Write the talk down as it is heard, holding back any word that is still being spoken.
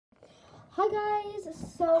Hi guys.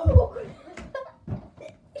 So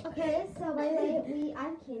okay. So by the way, I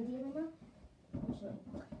have candy in my mouth.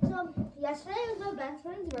 So yesterday was my best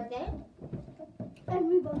friend's birthday, and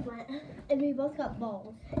we both went, and we both got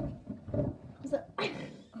balls. So.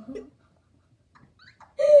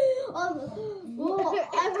 Well,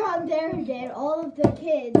 everyone there did. All of the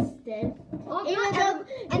kids did.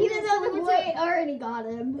 Even though the boy already got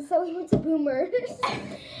him. So we went to Boomers.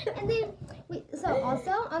 And then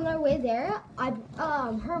also on our way there,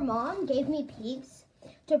 her mom gave me Peeps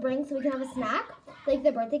to bring so we can have a snack, like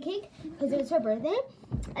the birthday cake, because it was her birthday.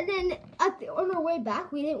 And then on our way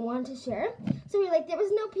back, we didn't want to share, so we were like, there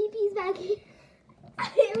was no peepees back here.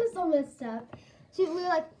 It was so messed up. We were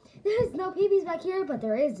like, there's no peepees back here, but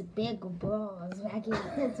there is big balls back here.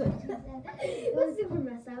 That's what she said. It was super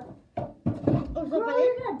messed up. Oh, so funny.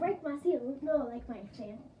 You're gonna break my seal. No, like my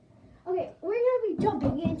fan. Okay, we're gonna be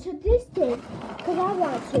jumping into this thing because I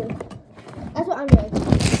want to. That's what I'm doing.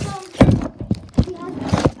 So she has a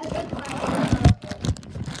big pile of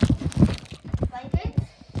blankets.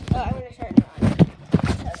 Oh, I'm gonna turn it on.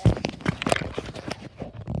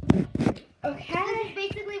 Okay. This is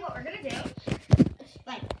basically what we're gonna do.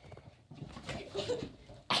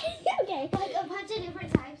 Okay. Like a bunch of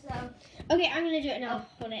different types of. Okay, I'm gonna do it now.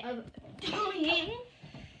 Hold it.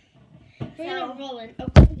 We're gonna roll it. Oh,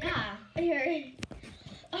 yeah. Here.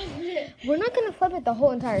 We're not gonna flip it the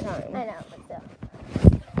whole entire time. I know, but still.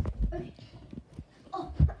 Okay.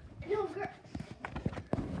 Oh no, girl.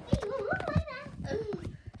 Hey, you don't look like that.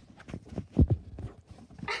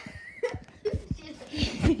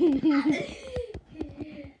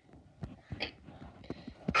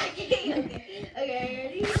 Okay,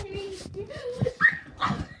 ready? 3, 2.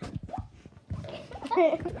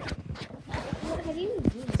 How do you do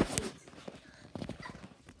this, please?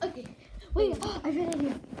 Okay. Wait, I have an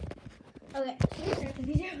idea. Okay.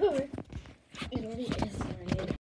 These are over. It already is.